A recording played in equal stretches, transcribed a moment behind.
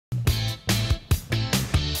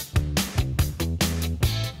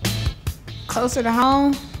Closer to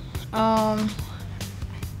home, I'm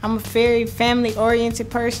a very family-oriented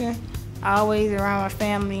person. Always around my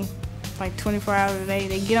family, like 24 hours a day.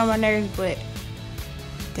 They get on my nerves, but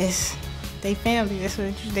they family. That's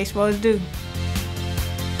what they supposed to do.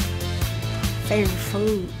 Favorite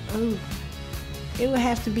food? Ooh, it would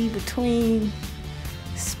have to be between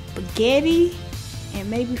spaghetti and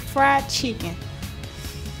maybe fried chicken.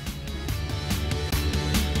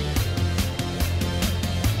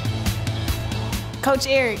 Coach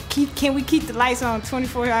Eric, can we keep the lights on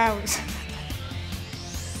 24 hours?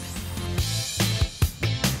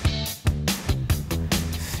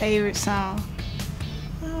 Favorite song?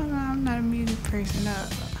 I don't know, I'm not a music person.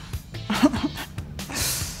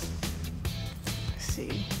 Let's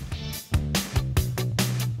see.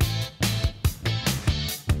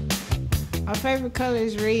 My favorite color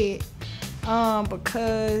is red,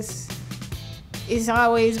 because it's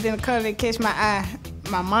always been a color that catch my eye.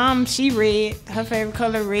 My mom, she red. Her favorite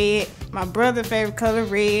color red. My brother favorite color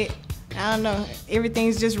red. I don't know.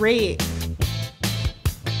 Everything's just red.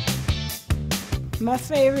 My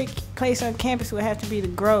favorite place on campus would have to be the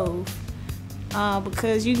Grove,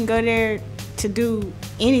 because you can go there to do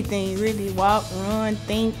anything, really. Walk, run,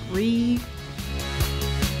 think, read.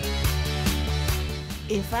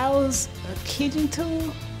 If I was a kitchen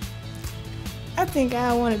tool, I think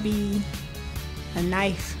I want to be a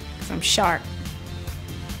knife, because I'm sharp.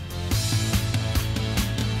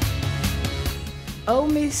 Ole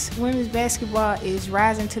Miss women's basketball is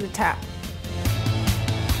rising to the top.